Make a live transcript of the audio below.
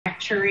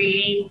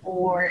manufacturing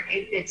or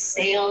if it's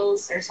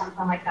sales or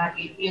something like that,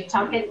 you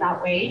talk it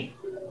that way.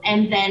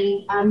 And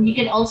then you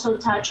can also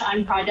touch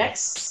on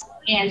products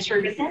and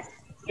services,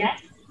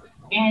 yes.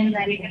 And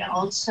then you can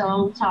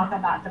also talk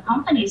about the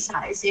company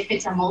size, if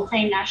it's a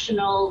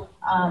multinational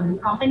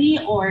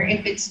company or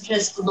if it's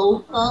just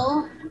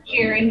local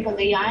here in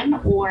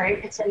Cagayan or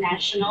if it's a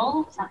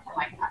national, something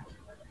like that.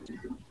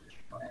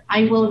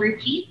 I will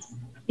repeat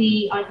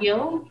the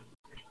audio.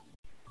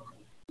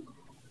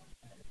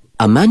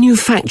 A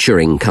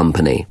manufacturing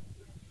company.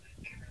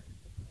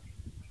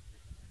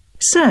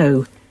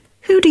 So,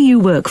 who do you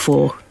work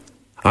for?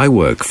 I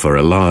work for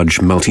a large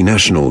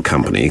multinational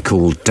company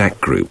called DAC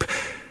Group.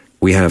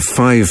 We have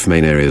 5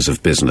 main areas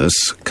of business: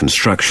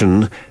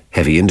 construction,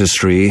 heavy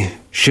industry,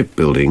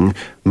 shipbuilding,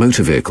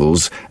 motor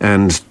vehicles,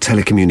 and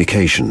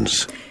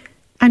telecommunications.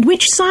 And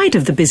which side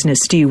of the business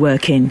do you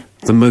work in?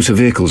 The motor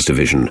vehicles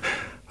division.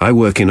 I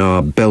work in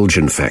our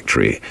Belgian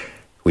factory.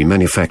 We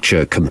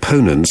manufacture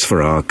components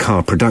for our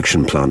car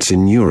production plants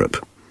in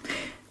Europe.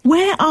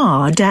 Where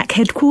are DAC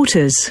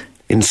headquarters?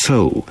 In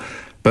Seoul.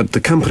 But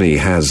the company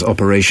has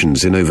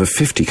operations in over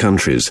 50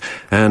 countries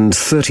and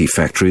 30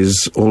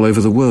 factories all over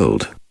the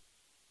world.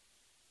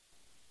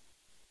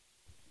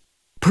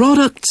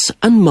 Products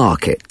and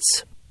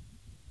markets.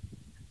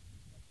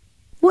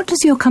 What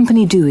does your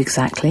company do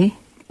exactly?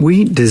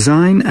 We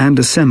design and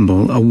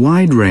assemble a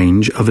wide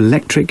range of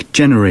electric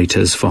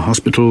generators for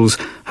hospitals,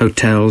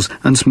 hotels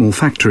and small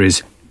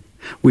factories.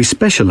 We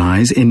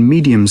specialise in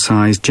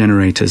medium-sized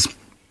generators,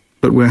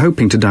 but we're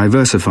hoping to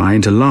diversify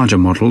into larger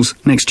models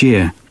next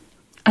year.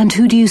 And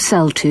who do you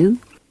sell to?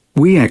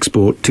 We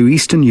export to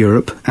Eastern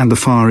Europe and the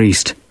Far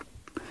East.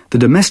 The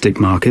domestic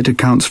market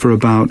accounts for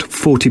about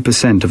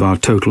 40% of our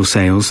total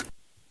sales.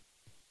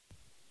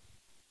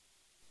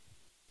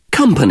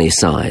 Company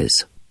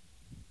size.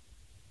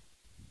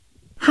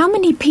 How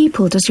many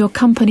people does your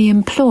company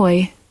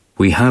employ?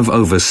 We have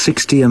over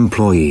 60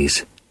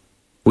 employees.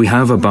 We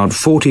have about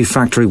 40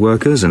 factory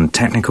workers and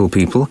technical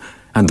people,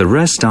 and the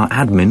rest are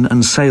admin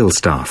and sales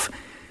staff.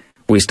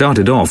 We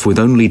started off with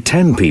only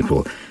 10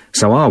 people,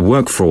 so our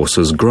workforce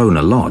has grown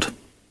a lot.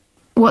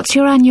 What's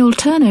your annual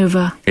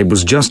turnover? It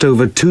was just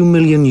over 2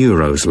 million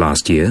euros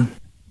last year.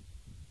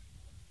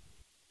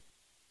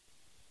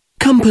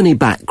 Company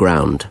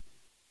background.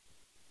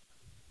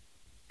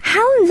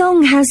 How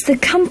long has the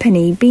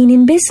company been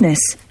in business?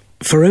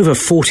 For over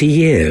 40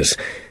 years.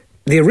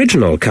 The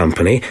original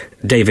company,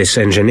 Davis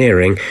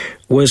Engineering,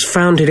 was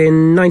founded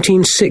in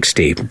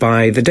 1960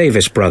 by the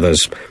Davis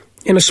brothers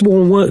in a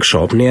small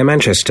workshop near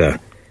Manchester.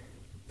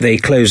 They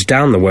closed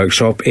down the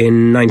workshop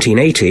in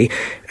 1980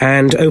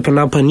 and opened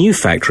up a new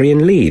factory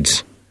in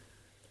Leeds.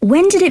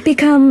 When did it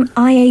become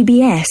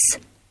IABS?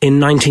 In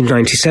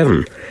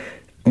 1997,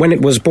 when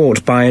it was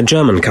bought by a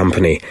German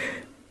company.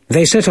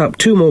 They set up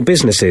 2 more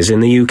businesses in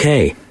the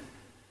UK.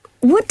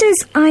 What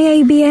does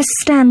IABS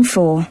stand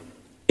for?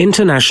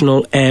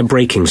 International Air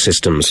Braking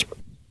Systems.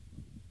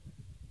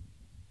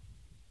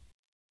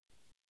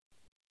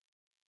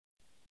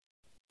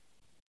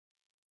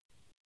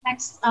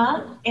 Next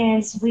up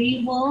is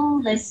we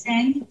will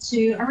listen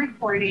to a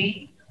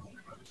recording,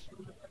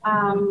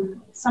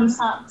 some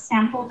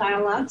sample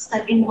dialogues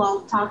that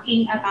involve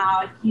talking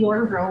about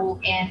your role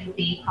in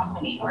the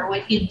company or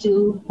what you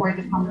do for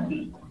the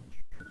company.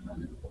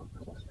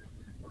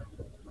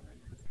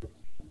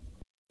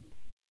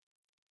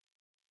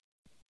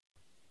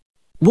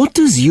 What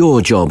does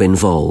your job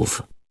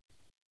involve?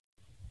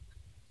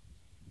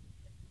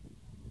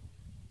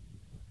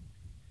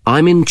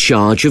 I'm in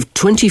charge of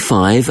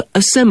 25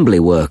 assembly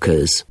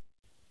workers.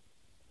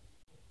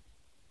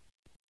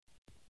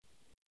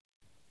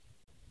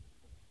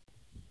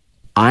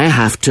 I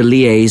have to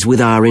liaise with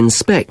our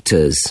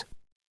inspectors.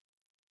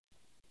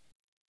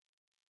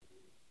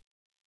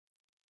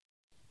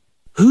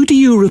 Who do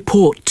you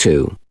report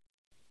to?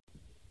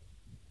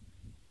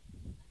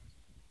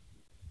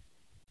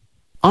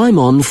 I'm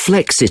on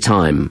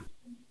flexi-time.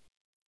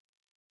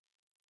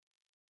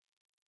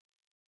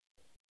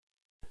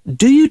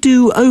 Do you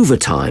do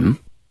overtime?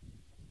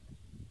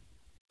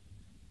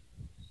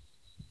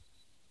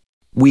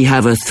 We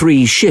have a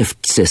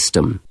 3-shift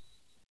system.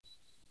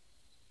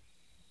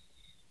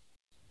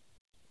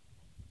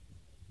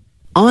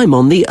 I'm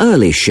on the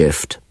early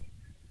shift.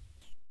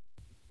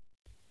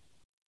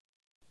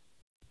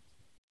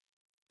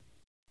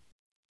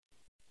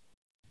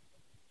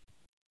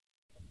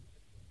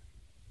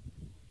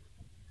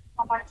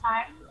 One more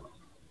time.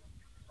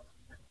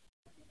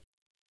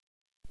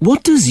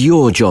 What does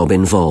your job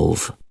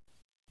involve?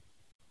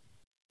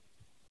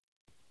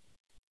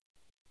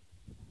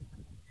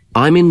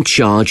 I'm in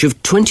charge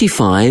of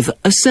 25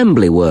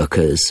 assembly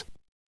workers.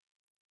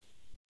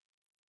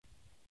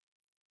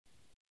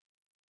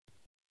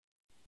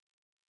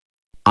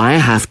 I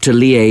have to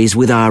liaise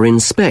with our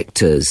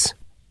inspectors.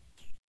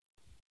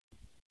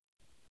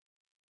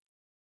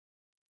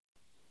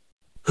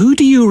 Who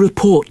do you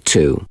report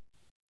to?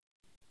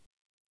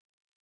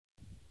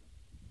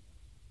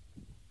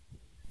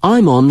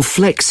 I'm on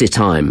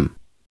flexi-time.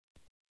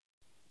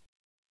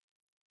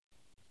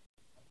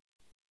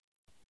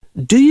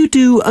 Do you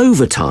do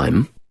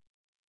overtime?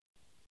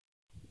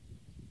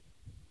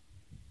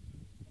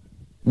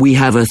 We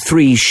have a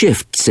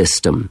 3-shift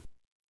system.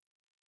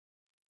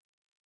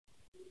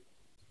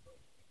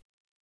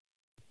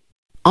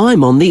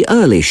 I'm on the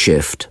early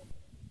shift.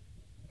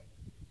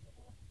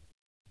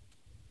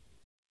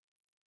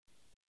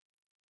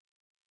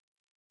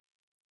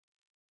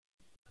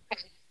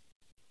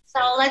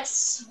 So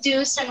let's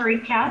do some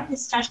recap,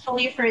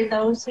 especially for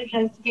those who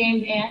just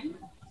came in.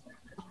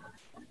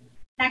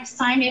 Next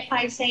time, if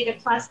I say the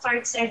class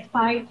starts at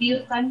 5,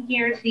 you can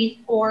hear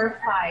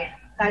before 5.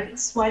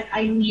 That's what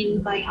I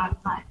mean by on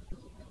time.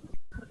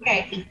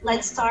 Okay,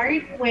 let's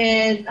start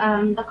with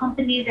the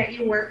company that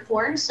you work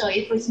for. So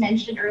it was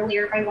mentioned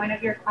earlier by one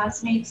of your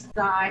classmates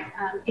that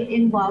it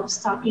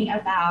involves talking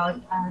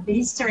about the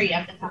history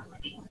of the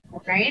company,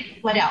 right?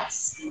 What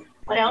else?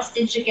 What else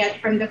did you get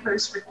from the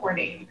first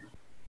recording?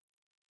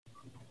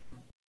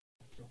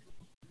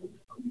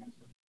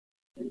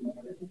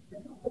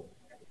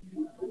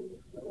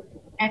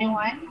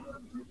 Anyone?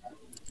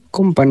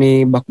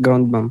 Company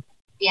background, ma'am.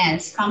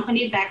 Yes,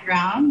 company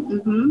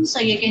background. So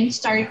you can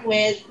start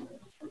with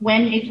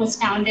when it was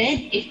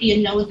founded, if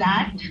you know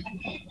that.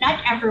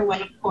 Not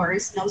everyone, of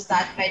course, knows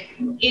that, but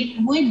it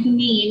would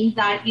mean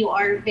that you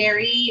are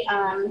very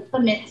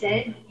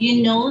committed.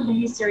 You know the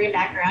history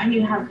background.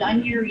 You have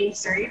done your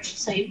research.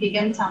 So if you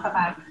can talk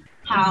about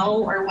how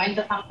or when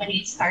the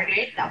company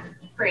started, that would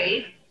be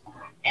great.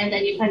 And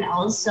then you can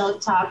also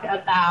talk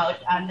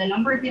about the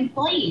number of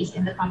employees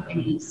in the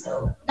company.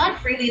 So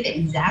not really the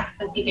exact,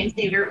 but you can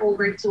say we're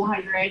over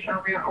 200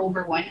 or we're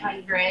over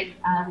 100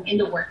 in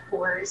the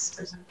workforce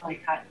or something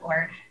like that.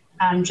 Or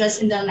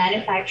just in the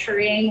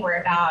manufacturing,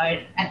 we're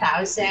about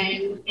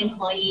 1,000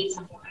 employees,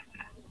 something like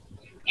that.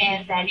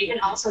 And then you can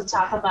also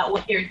talk about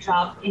what your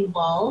job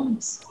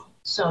involves.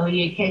 So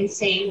you can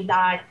say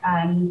that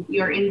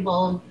you're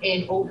involved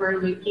in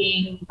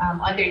overlooking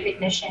other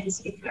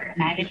technicians if you're a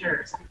manager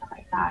or something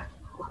like that.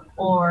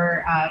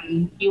 Or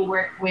you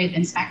work with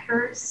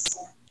inspectors.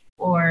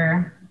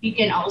 Or you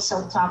can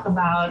also talk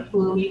about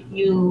who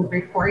you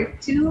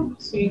report to.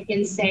 So you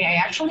can say, I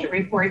actually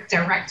report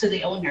direct to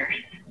the owner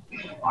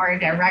or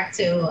direct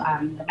to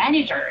the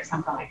manager or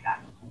something like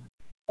that.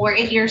 Or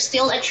if you're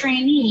still a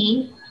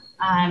trainee,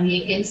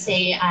 you can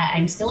say,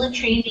 I'm still a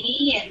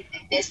trainee and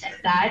this and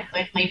that,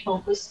 but my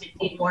focus would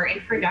be more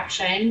in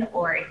production,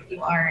 or if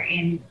you are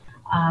in,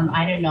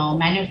 I don't know,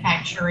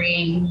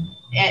 manufacturing,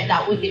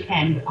 that would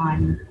depend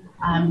on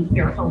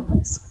your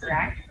focus,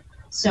 correct?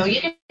 So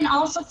you can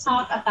also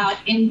talk about,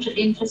 in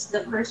just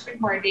the first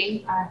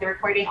recording, the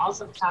recording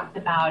also talked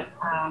about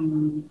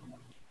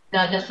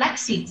the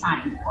flexi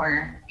time,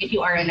 or if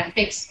you are in a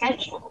fixed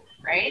schedule,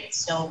 right?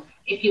 So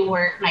if you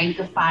work 9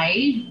 to 5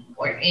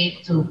 or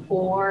 8 to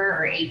 4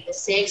 or 8 to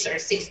 6 or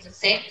 6 to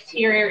 6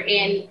 here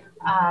in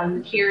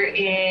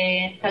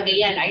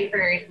Cagayan, I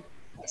heard,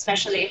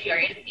 especially if you're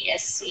in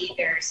BSC,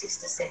 they're 6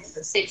 to 6,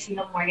 so 6 in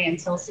the morning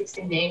until 6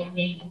 in the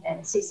evening,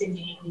 and 6 in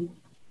the evening,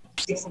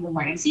 6 in the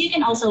morning. So you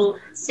can also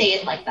say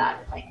it like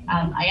that, like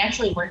I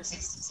actually work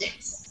 6 to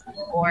 6,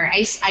 or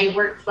I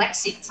work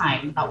flexi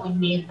time. That would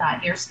mean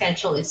that your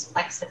schedule is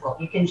flexible.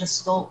 You can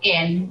just go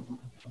in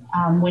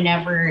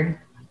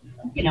whenever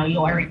you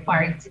are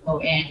required to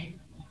go in,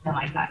 something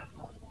like that.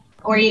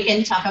 Or you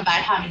can talk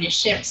about how many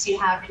shifts you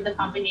have in the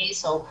company.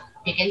 So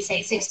you can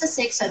say 6 to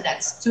 6, so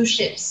that's 2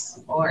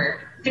 shifts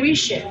or 3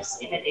 shifts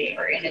in a day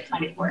or in a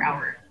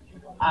 24-hour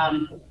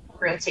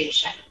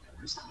rotation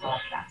or something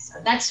like that. So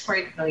that's for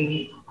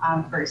the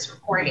first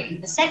recording.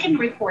 The second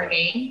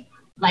recording,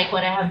 like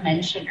what I have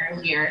mentioned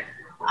earlier,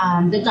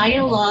 the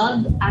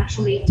dialogue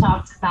actually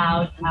talks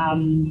about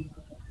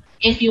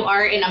if you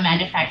are in a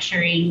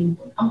manufacturing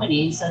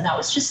company. So that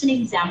was just an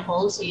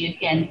example. So you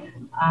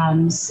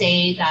can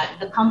say that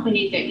the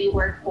company that you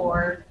work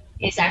for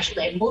is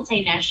actually a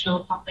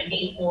multinational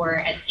company, or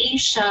an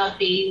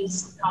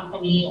Asia-based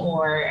company,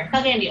 or a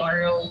Cagayan de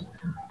Oro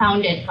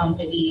founded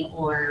company,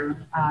 or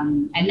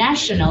a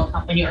national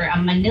company, or a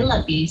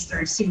Manila-based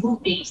or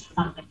Cebu-based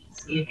company.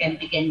 So you can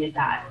begin with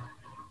that.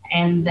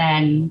 And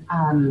then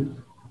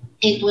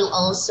it will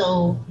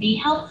also be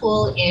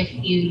helpful if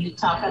you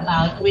talk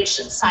about which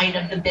side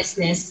of the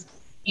business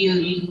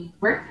you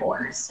work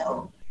for.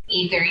 So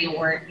either you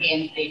work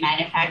in the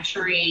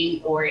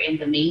manufacturing or in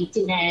the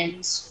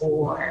maintenance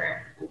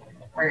or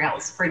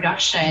else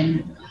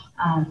production.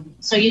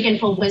 So you can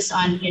focus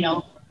on,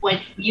 what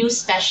you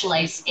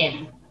specialize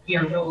in,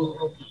 your role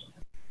will be.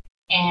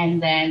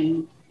 And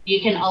then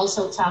you can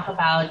also talk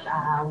about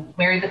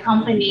where the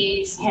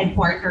company's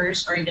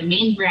headquarters or the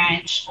main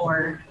branch,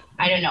 or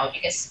I don't know,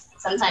 because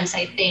sometimes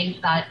I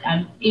think that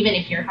even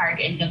if you're hired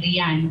in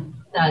Cagayan,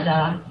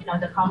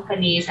 the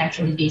company is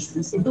actually based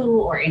in Cebu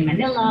or in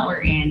Manila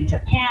or in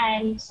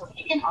Japan. So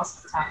you can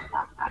also talk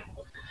about that.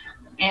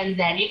 And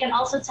then you can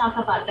also talk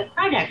about the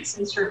products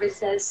and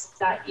services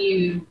that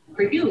you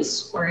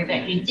produce or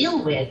that you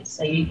deal with.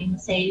 So you can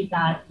say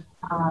that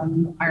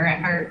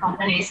our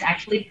company is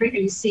actually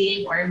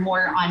producing or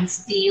more on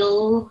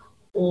steel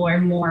or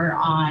more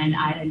on,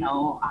 I don't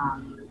know,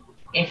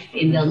 if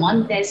in Del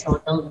Monte,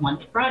 so Del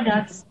Monte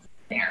products,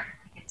 there,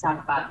 you can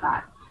talk about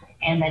that.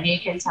 And then you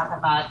can talk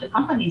about the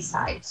company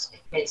size.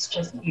 If it's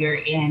just here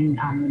in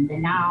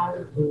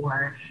Mindanao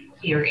or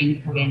here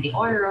in Cagayan de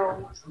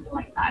Oro, something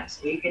like that.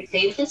 So you could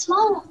say it's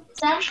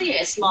actually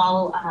a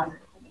small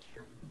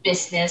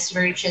business.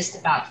 We're just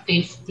about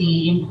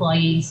 50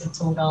 employees in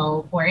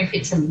total. Or if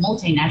it's a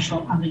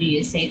multinational company,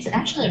 you say it's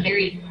actually a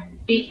very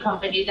big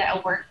company that I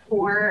work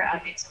for.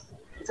 It's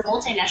a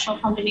multinational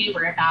company.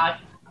 We're about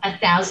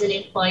 1,000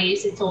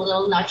 employees in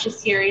total, not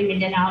just here in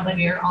Mindanao, but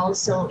we're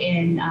also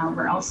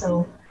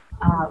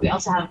we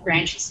also have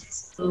branches in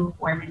Cebu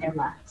or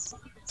Manila. So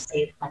you can say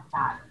it like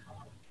that.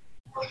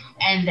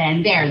 And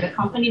then the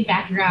company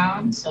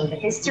background, so the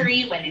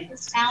history, when it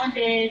was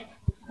founded,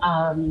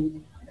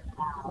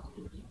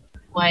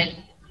 what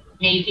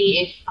maybe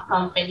if a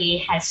company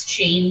has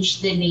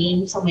changed the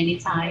name so many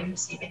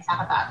times, you can talk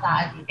about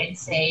that. You can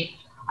say,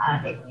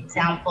 the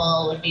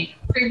example would be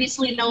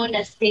previously known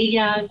as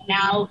Thea,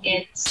 now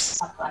it's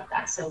something like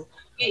that. So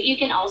you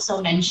can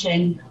also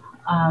mention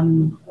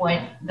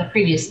what the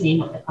previous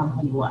name of the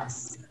company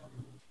was.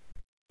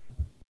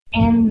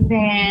 And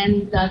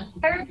then the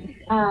third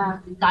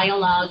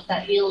dialogue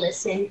that we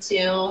listened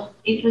to,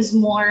 it was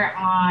more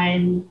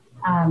on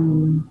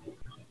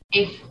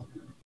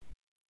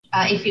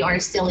if you are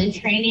still in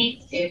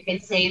training, so you can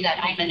say that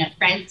I'm an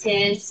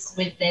apprentice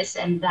with this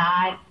and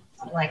that,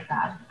 something like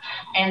that.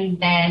 And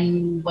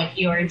then what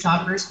your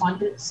job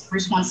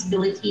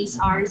responsibilities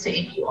are. So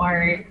if you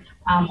are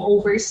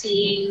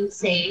overseeing,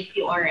 say if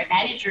you are a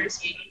manager,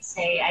 so you can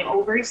say I'm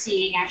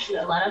overseeing actually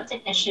a lot of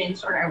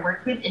technicians, or I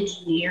work with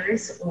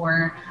engineers,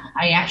 or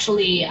I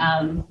actually,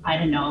 I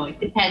don't know, it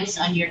depends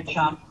on your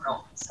job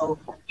role. So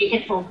you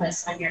can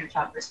focus on your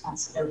job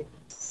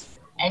responsibilities.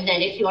 And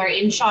then if you are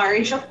in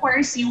charge, of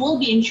course, you will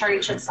be in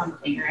charge of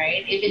something,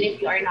 right? Even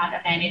if you are not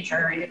a manager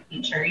or a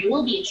teacher, you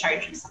will be in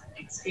charge of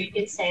something. So you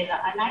can say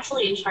that I'm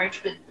actually in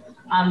charge with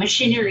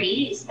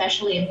machinery,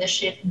 especially in the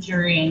shift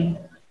during,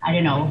 I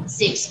don't know,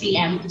 6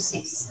 p.m. to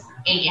 6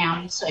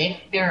 a.m. So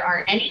if there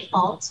are any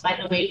faults, by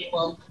the way, we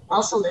will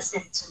also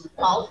listen to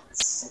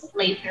faults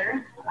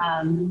later,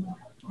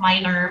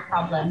 minor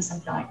problems,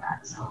 something like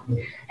that. So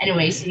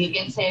anyway, so you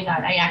can say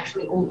that I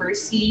actually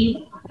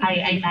oversee,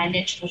 I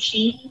manage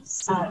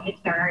machines.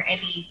 If there are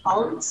any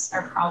faults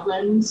or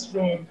problems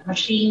with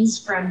machines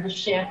from the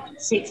shift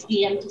 6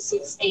 p.m. to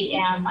 6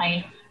 a.m.,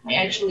 I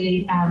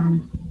actually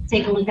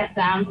take a look at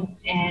them,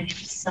 and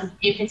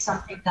if it's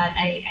something that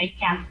I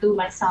can't do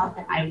myself,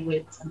 then I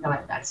would, something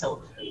like that.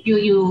 So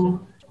you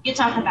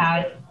talk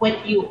about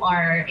what you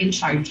are in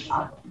charge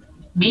of.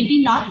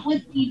 Maybe not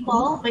with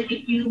people, but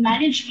if you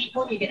manage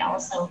people, you can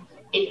also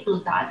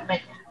include that. But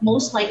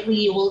most likely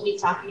you will be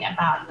talking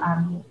about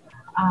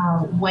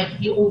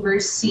what you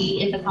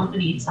oversee in the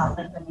company itself,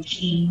 like the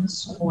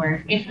machines,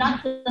 or if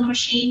not the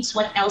machines,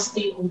 what else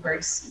do you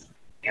oversee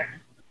here?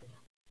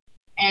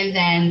 And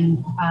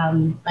then,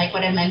 like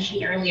what I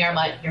mentioned earlier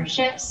about your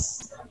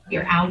shifts,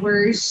 your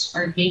hours,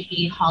 or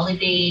maybe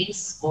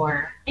holidays,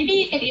 or maybe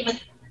you can even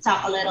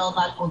talk a little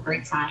about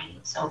overtime.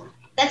 So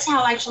that's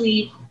how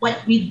actually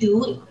what we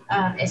do,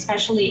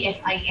 especially if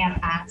I am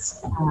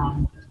asked,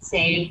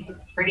 say,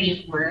 where do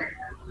you work,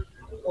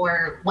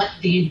 or what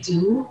do you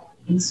do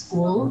in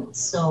school?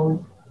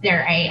 So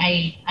there,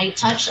 I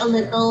touch a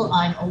little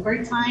on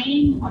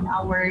overtime, on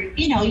our,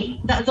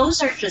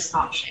 those are just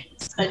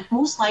options. But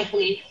most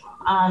likely,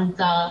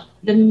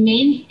 the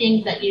main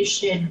thing that you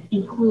should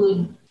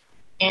include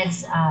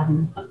is,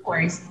 of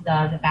course,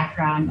 the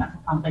background of the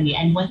company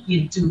and what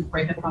you do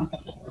for the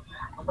company,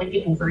 what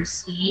you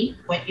oversee,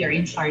 what you're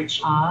in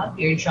charge of,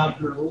 your job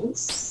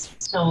roles.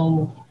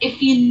 So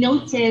if you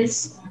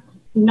notice,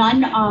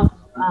 none of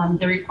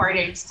the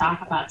recordings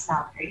talk about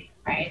salary,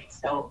 right?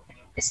 So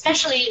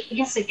especially,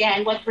 because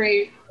again, what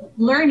we're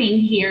learning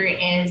here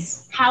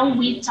is how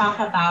we talk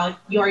about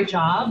your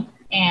job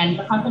and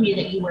the company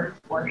that you work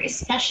for,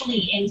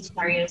 especially in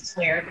scenarios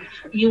where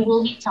you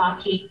will be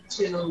talking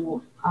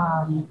to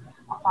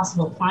a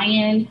possible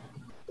client,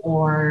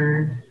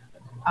 or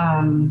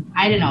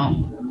I don't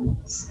know,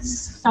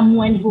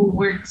 someone who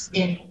works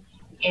in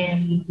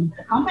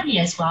the company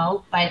as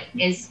well, but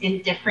is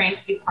in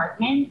different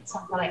departments,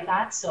 something like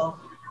that. So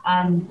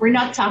we're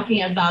not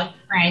talking about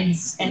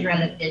friends and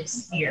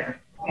relatives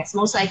here. Yes,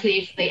 most likely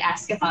if they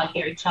ask about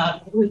your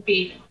job, it would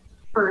be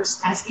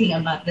first asking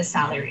about the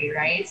salary,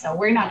 right? So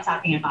we're not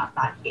talking about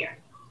that here.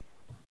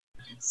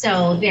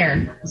 So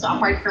there. So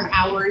apart from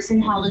hours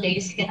and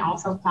holidays, you can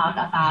also talk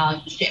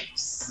about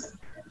shifts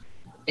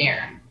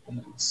there.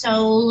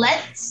 So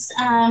let's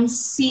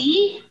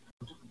see.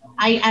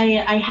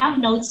 I have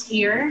notes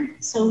here,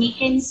 so we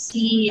can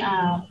see,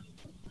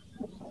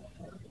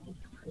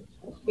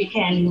 we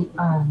can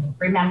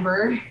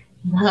remember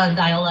the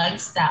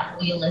dialogues that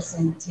we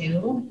listened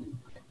to.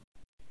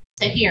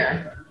 So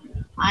here,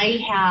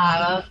 I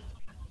have,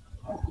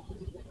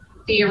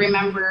 do you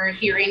remember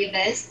hearing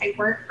this? I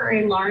work for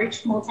a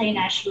large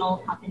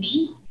multinational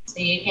company. So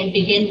you can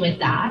begin with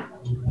that.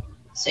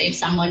 So if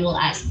someone will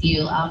ask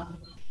you,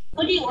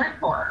 who do you work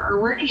for, or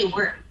where do you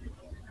work?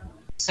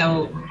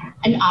 So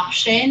an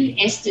option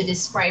is to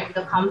describe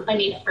the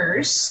company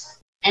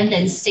first and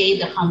then say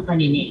the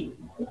company name.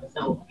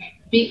 So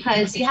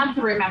because you have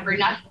to remember,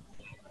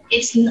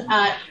 it's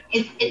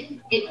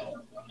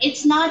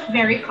not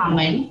very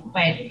common,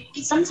 but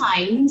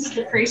sometimes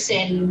the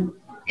person,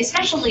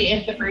 especially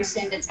if the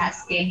person that's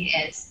asking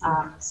is,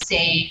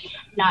 say,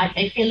 not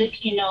a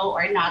Filipino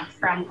or not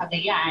from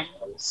Cagayan.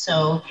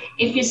 So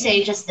if you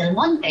say just Del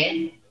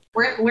Monte,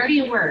 where do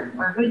you work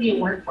or who do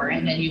you work for?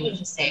 And then you would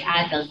just say,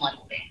 Del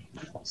Monte.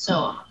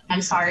 So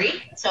I'm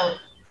sorry. So,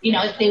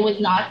 they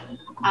would not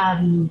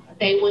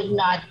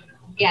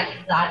get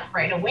that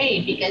right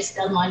away because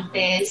Del Monte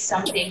is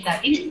something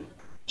that is,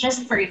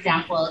 just for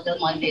example, Del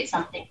Monte is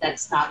something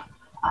that's not,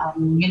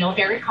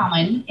 very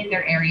common in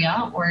their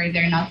area, or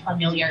they're not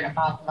familiar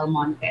about Del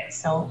Monte.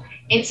 So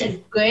it's a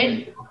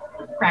good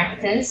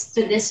practice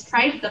to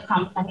describe the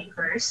company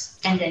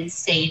first and then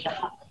say the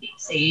company.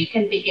 So you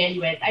can begin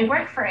with, I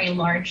work for a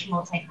large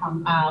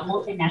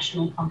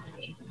multinational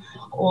company.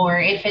 Or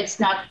if it's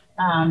not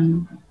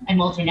a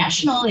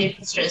multinational, if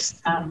it's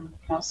just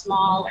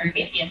small or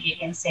medium, you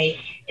can say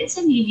it's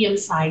a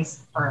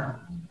medium-sized firm.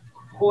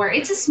 Or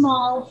it's a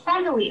small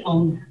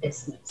family-owned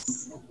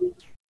business.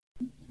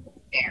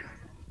 There.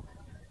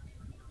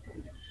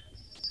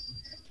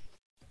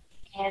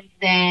 And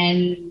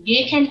then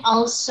you can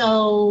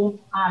also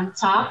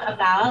talk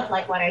about,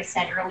 like what I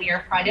said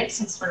earlier,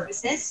 products and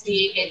services. So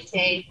you can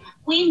say,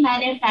 we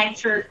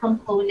manufacture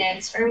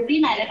components, or we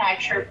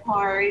manufacture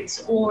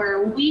parts,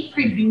 or we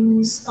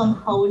produce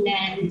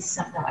components,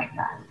 something like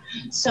that.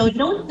 So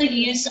note the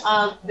use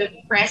of the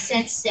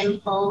present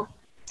simple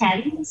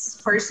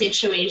tense for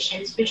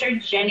situations which are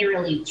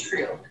generally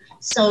true.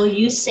 So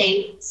you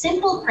say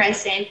simple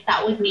present,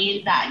 that would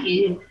mean that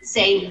you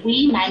say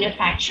we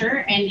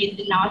manufacture and you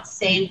do not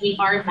say we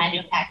are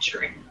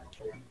manufacturing.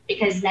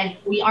 Because then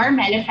we are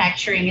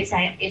manufacturing is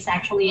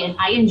actually an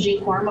ing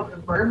form of the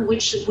verb,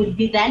 which would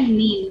then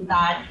mean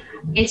that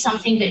it's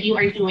something that you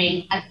are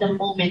doing at the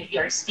moment you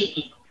are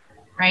speaking,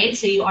 right?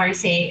 So you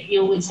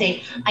would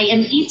say, I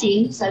am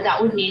eating. So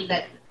that would mean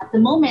that at the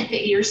moment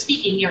that you're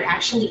speaking, you're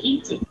actually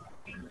eating.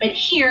 But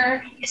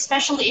here,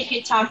 especially if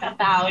you talk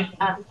about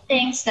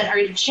things that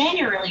are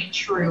generally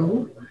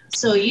true,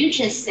 so you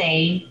just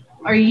say,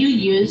 or you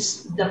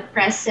use the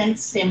present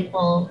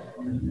simple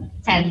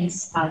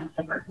tense of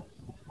the verb.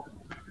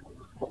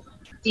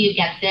 Do you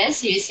get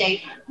this? You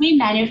say, we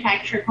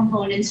manufacture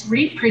components,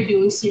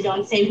 reproduce. You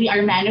don't say we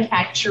are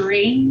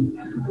manufacturing,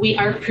 we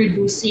are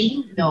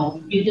producing.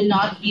 No, you do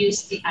not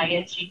use the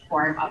ing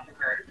form of the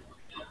verb.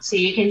 So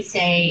you can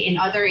say, in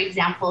other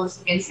examples,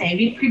 you can say,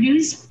 we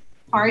produce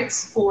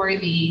parts for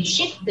the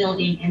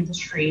shipbuilding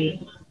industry,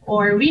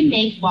 or we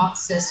make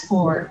boxes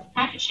for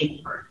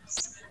packaging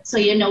firms. So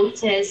you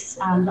notice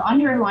the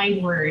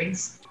underlined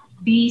words,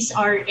 these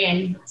are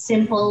in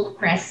simple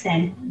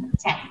present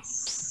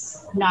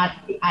tense,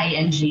 not the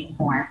ing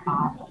form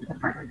of the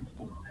verb.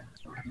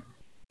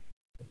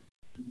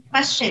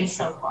 Questions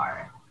so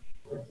far?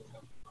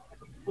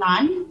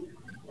 None?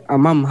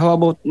 Ma'am, how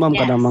about Yes.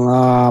 kada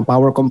mga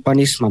power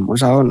companies, ma'am?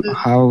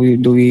 How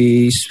do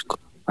we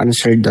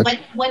answer that?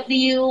 What do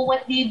you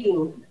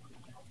do?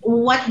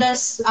 What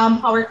does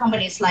power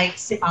companies like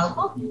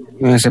Sipalco?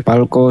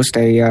 Sepalco,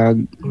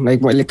 Stayag,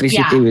 like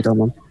electricity with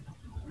ma'am.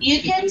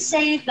 You can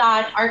say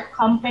that our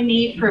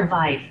company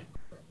provide.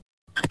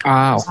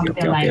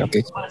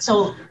 Okay.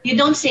 So you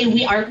don't say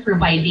we are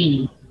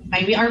providing.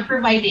 Like we are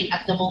providing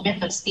at the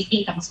moment of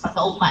speaking, tapos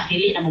patauma,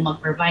 dili na mo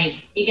mag-provide.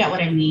 You get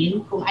what I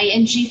mean? Kung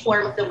ing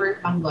form of the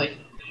verb manggod.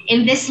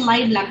 In this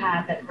slide lang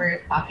that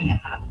we're talking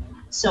about.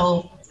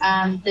 So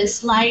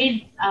this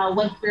slide,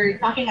 what we're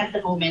talking at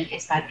the moment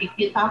is that if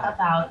you talk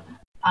about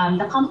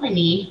the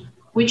company,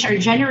 which are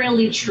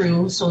generally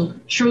true, so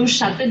true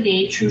siya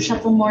today, true siya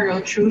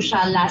tomorrow, true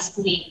siya last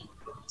week.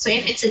 So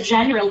if it's a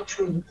general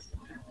truth,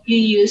 you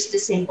use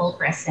the simple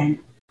present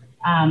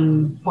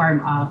form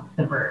of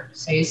the verb.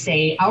 So you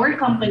say, our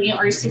company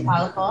or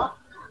Sipalco,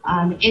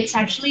 it's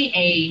actually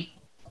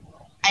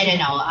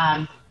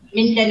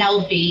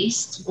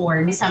Mindanao-based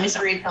or Misamis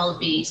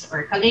Oriental-based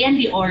or Cagayan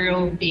de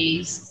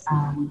Oro-based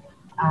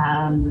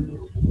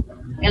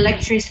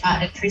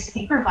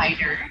electricity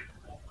provider.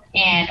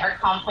 And our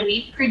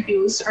company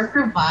produce or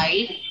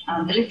provide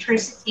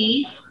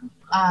electricity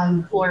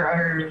for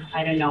our,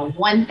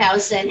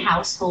 1,000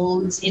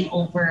 households in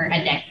over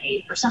a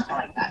decade or something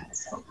like that.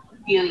 So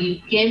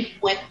you give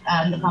what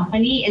the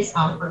company is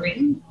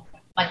offering,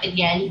 but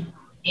again,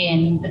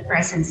 in the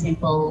present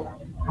simple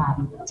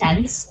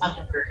tense of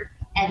the verb.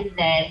 And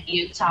then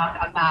you talk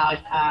about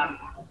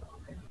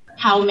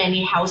how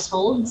many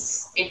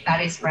households, if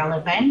that is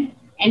relevant,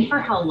 and for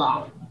how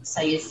long.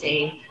 So you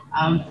say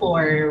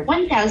for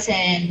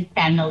 1,000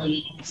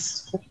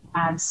 families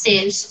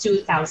since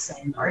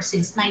 2000 or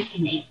since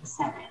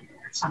 1987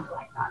 or something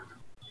like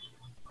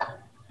that.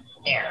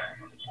 There.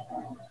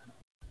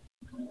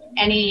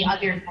 Any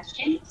other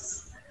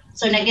questions?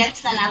 So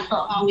nagets na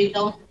nato, we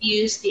don't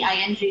use the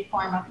ing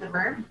form of the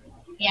verb.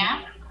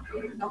 Yeah?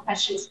 No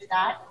questions with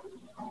that?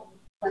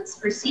 Let's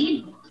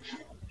proceed.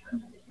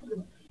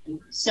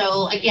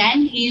 So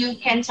again, you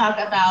can talk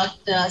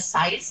about the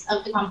size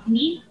of the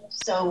company.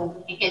 So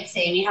you can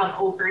say we have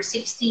over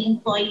 60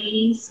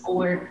 employees,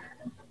 or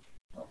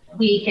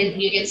you can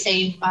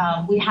say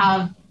we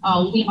are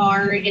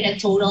in a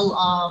total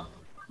of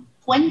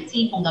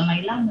 20, kung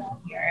gamay lang,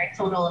 we are a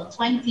total of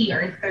 20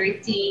 or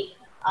 30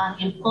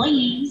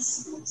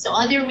 employees. So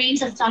other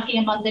ways of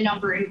talking about the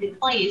number of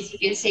employees, you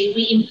can say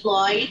we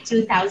employ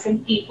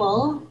 2,000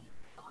 people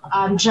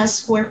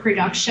just for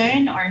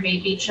production, or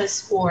maybe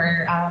just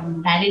for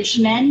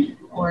management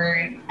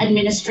or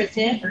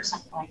administrative or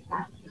something like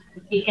that.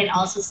 You can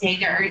also say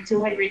there are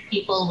 200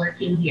 people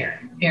working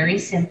here. Very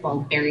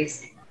simple, very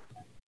simple.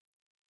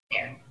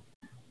 There.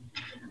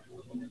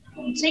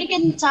 So you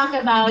can talk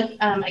about,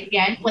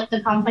 again, what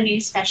the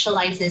company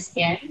specializes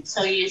in.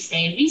 So you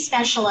say, we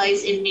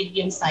specialize in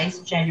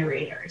medium-sized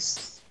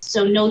generators.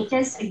 So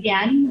notice,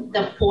 again,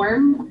 the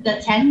form,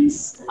 the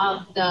tense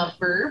of the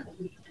verb.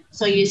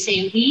 So you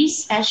say, we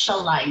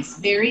specialize.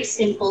 Very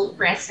simple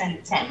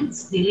present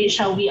tense. Dili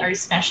siya we are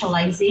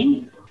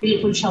specializing. Dili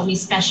po siya we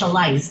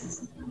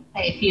specialized.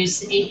 If you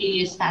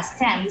use past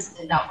tense,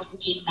 then that would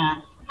mean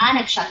na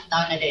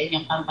nag-shutdown na din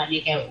yung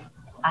company kaya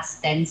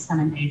past tense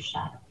naman din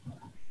siya.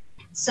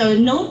 So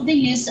note the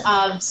use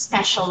of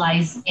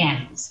specialize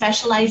in.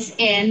 Specialize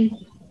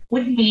in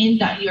would mean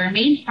that your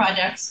main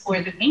products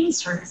or the main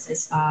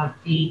services of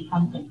the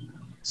company.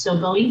 So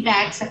going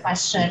back to the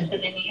question,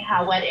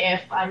 what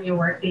if you're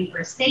working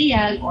for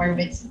Stayag or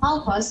with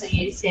Spalco? So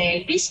you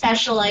say, we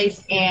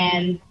specialize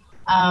in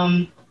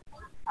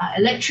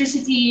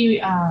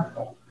electricity,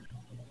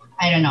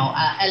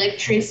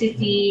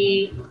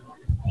 electricity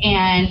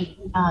and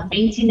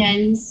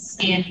maintenance.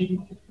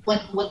 And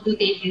what do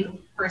they do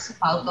for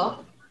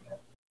Spalco?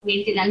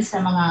 Maintenance sa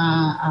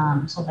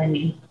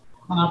mga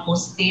mga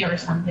poste or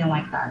something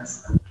like that.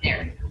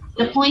 There.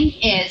 The point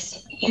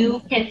is,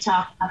 you can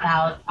talk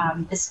about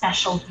the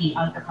specialty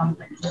of the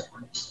company.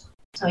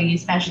 So you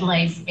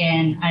specialize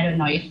in,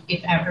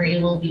 if ever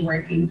you will be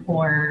working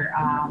for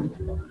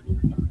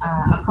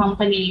a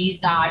company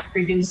that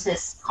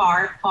produces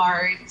car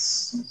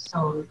parts.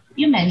 So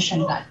you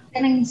mentioned that.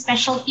 Kanang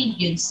specialty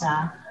goods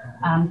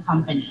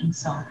company.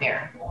 So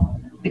there.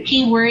 The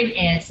key word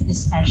is the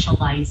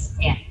specialize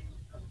in.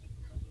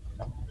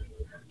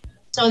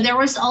 So there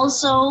was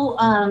also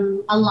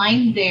a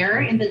line there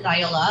in the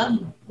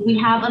dialogue. We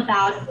have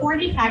about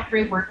 40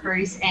 factory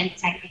workers and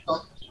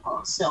technical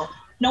people. So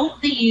note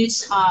the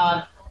use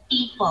of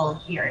people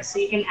here. So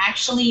you can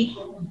actually,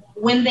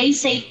 when they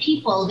say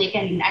people, they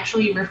can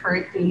actually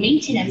refer to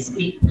maintenance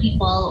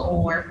people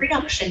or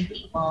production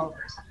people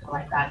or something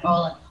like that.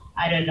 Or,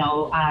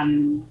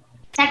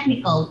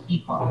 technical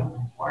people,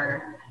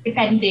 or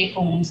depende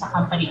kung sa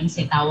company ang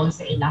sitawag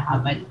sa ilaha.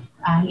 But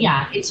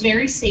it's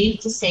very safe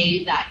to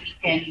say that you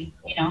can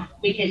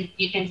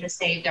just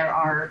say there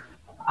are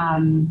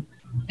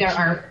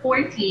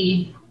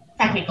 40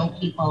 technical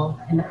people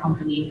in the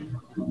company,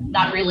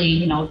 not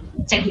really,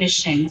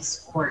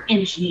 technicians or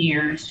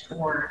engineers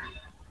or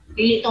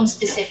itong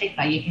specific,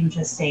 but you can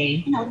just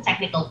say,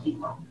 technical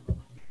people.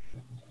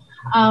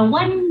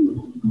 One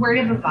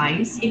word of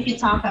advice, if you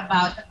talk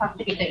about the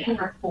company that you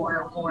work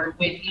for or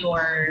with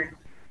your,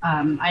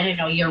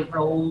 your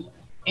role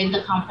in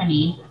the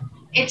company,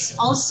 it's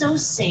also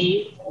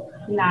safe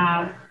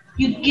now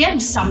you give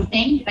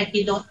something, but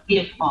you don't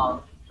give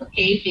all,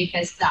 okay?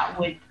 Because that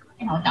would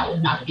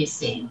not be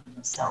safe.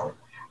 So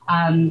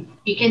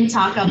you can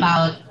talk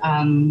about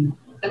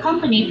the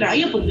company, pero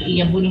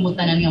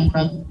iyabulimutan ng yung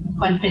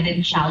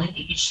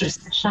confidentiality issues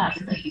na siya.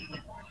 So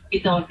you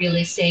don't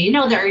really say,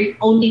 there are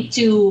only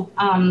 2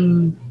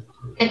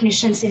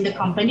 technicians in the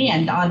company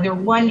and the other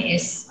one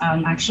is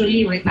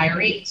actually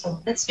retiring.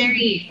 So that's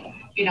very,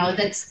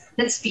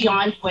 that's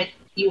beyond what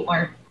you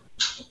are,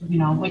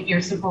 what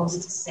you're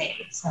supposed to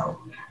say. So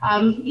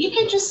you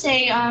can just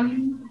say,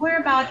 we're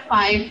about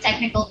 5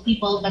 technical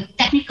people, but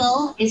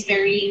technical is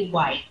very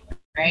wide,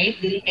 right?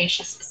 Dili kay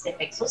siya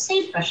specific. So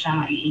safe pa siya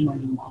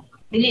maiingon mo.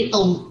 Dili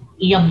itong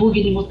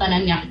iyabugin mo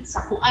tanan niya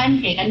sa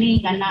kuan, kay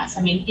kana sa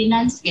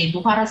maintenance, kay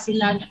duhara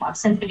sila,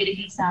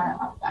 absentability sa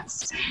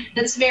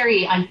that's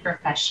very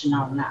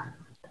unprofessional na.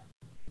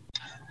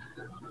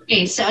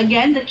 Okay, so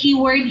again, the key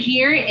word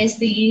here is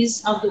the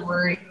use of the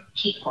word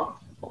people.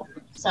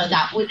 So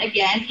that would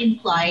again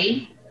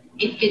imply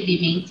it could be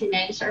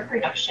maintenance or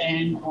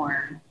production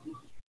or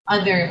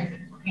other,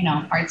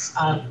 parts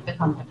of the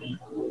company.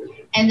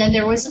 And then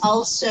there was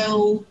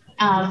also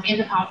in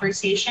the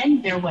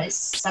conversation, there was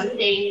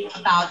something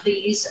about the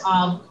use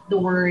of the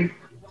word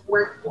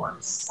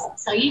workforce.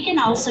 So you can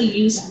also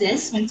use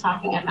this when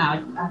talking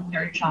about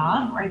your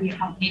job or your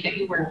company that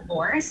you work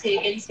for. So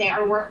you can say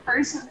our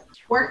workforce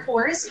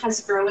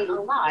has grown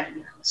a lot.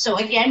 So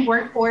again,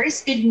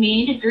 workforce could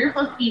mean a group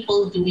of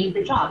people doing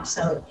the job.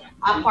 So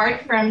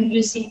apart from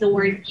using the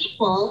word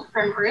people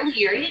from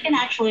earlier, you can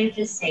actually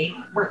just say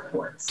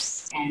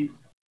workforce. And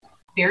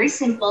very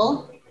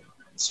simple,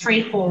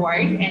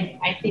 straightforward, and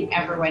I think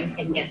everyone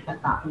can get the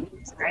thought,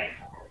 right?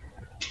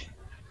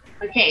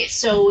 Okay,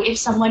 so if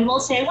someone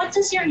will say, what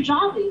does your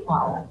job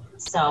involve?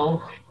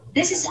 So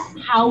this is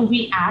how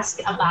we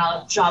ask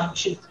about job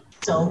duty.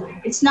 So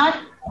it's not,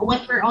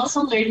 what we're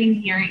also learning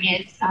here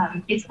is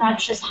it's not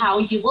just how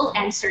you will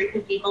answer to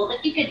people,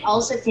 but you could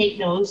also take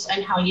notes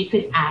on how you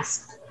could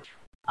ask,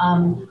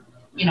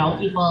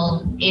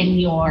 people in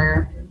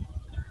your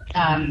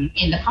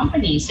in the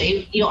company. So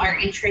if you are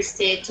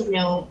interested to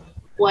know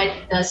what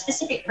the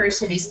specific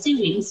person is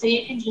doing, so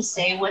you can just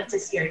say, what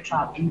does your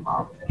job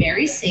involve?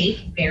 Very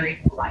safe,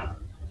 very polite.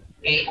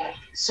 Okay,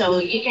 so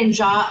you can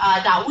draw,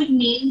 that would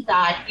mean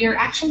that you're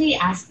actually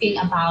asking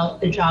about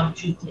the job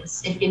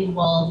duties. If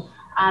involved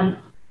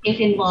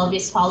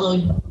is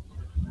followed,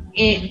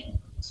 if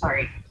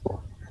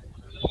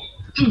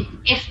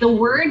the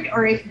word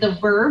or if the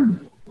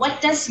verb,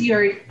 that's a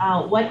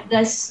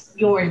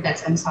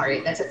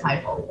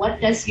typo.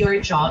 What does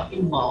your job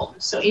involve?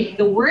 So if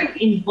the word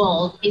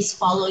involve is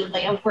followed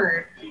by a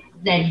verb,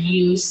 then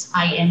use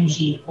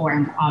ing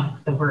form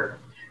of the verb.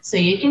 So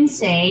you can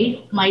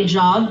say, my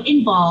job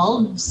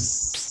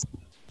involves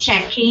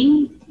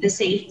checking the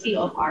safety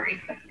of our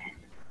equipment.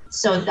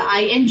 So the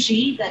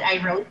ing that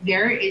I wrote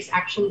there is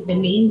actually the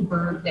main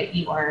verb that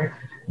you are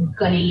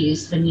going to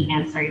use when you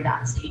answer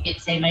that. So you could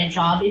say, my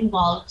job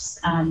involves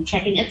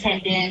checking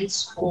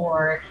attendance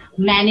or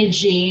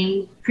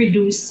managing,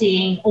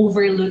 producing,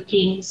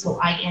 overlooking. So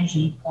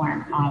ing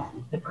form of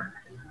the verb.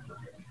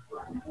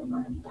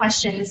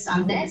 Questions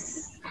on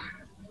this?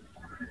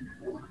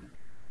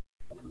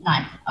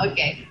 None.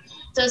 Okay.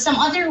 So some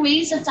other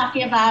ways of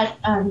talking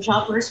about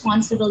job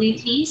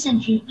responsibilities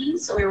and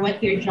duties, or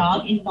what your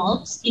job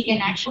involves, you can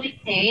actually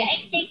say,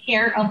 I take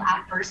care of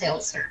after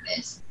sales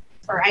service,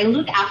 or I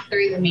look after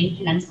the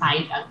maintenance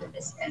side of the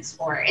business,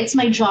 or it's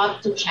my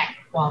job to check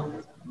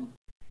quality.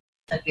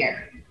 So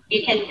here,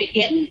 you can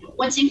begin.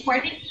 What's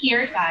important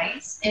here,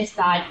 guys, is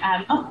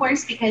that, of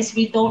course, because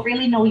we don't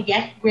really know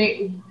yet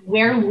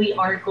where we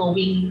are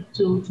going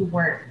to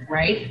work,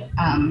 right?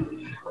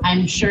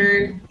 I'm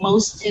sure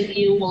most of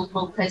you will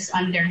focus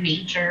on their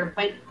major,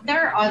 but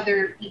there are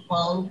other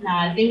people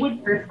they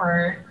would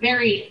prefer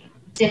very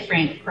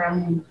different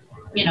from,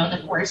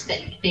 the course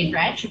that they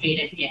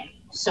graduated in.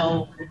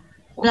 So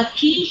the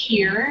key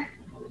here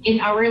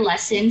in our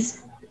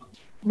lessons,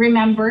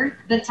 remember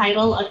the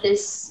title of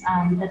this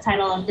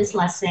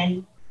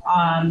lesson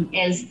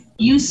is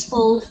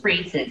useful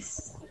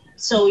phrases.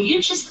 So you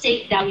just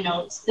take down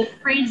notes. The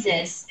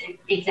phrases,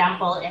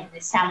 example, in the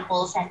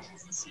sample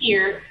sentences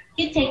here,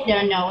 you take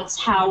down notes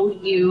how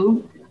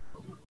you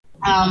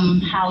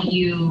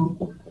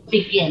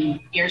begin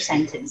your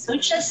sentence. So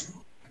just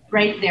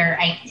right there,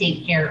 I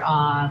take care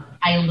of,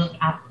 I look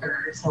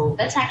after. So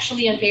that's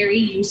actually a very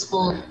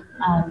useful,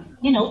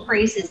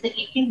 phrases that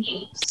you can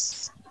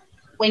use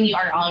when you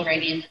are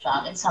already in the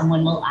job and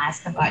someone will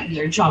ask about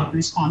your job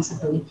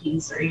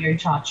responsibilities or your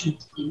job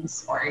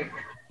duties or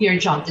your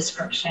job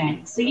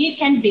description. So you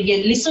can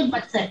begin, lisod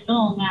ba sa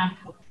ito nga,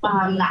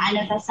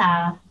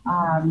 sa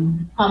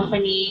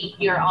company,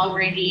 you're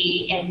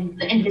already in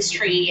the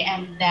industry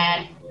and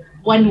then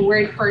one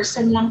word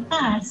person lang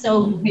ka.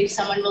 So if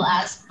someone will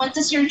ask, what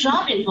does your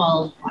job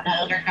involve?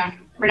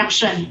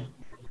 Production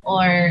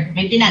or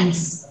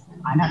maintenance.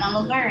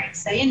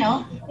 So,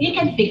 you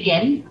can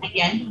begin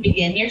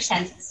your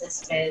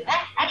sentences with,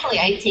 actually,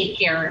 I take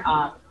care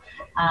of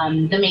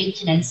the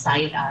maintenance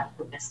side of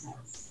the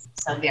business.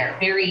 So they're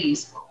very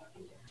useful.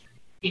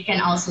 You can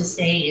also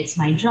say it's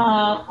my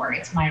job, or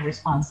it's my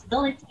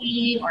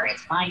responsibility, or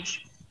it's my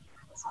duty,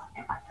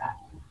 something like that.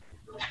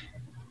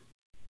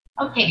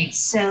 Okay,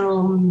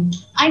 so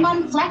I'm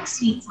on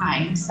flexi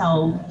time.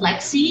 So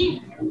flexi,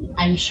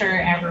 I'm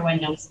sure everyone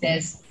knows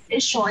this,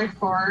 is short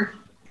for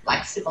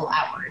flexible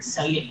hours.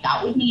 So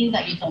that would mean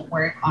that you don't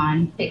work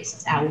on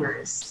fixed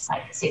hours,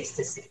 like 6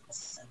 to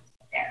 6.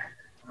 There.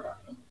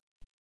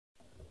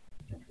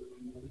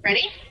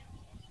 Ready?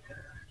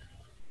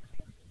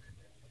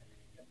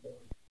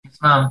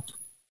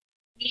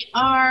 We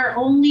are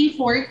only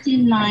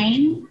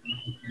 49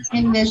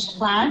 in this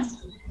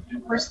class.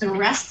 Of course, the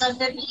rest of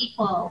the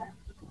people.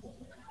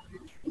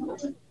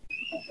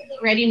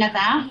 Ready na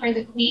ta for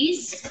the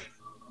quiz?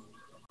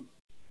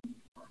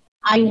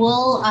 I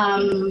will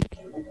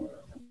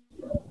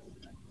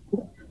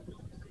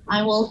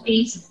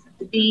paste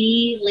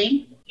the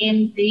link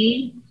in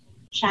the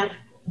chat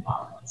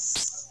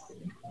box.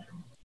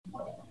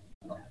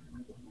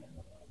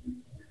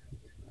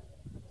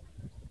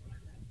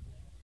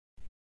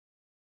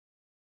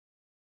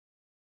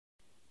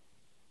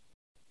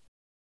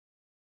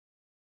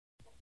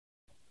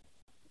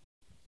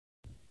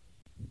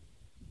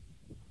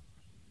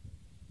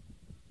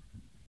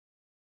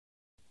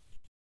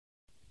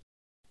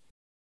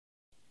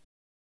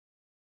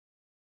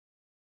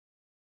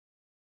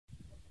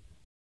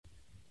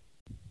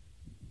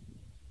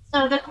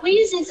 So the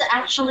quiz is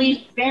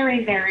actually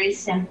very, very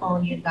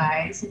simple, you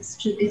guys.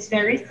 It's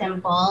very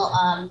simple.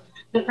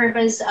 The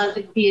purpose of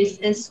the quiz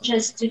is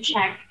just to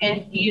check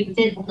if you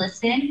did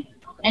listen,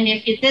 and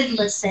if you did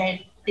listen,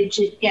 did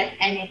you get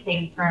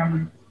anything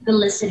from the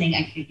listening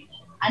activity?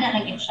 Ano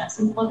lang siya?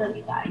 Simple lang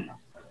tayo.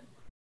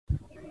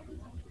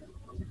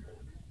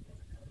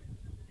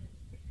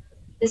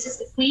 This is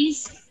the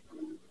quiz.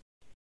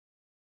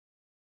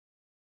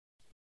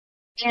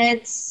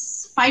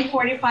 It's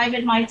 5:45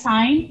 in my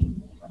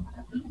time.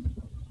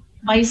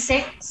 By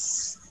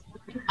 6,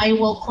 I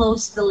will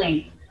close the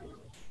link.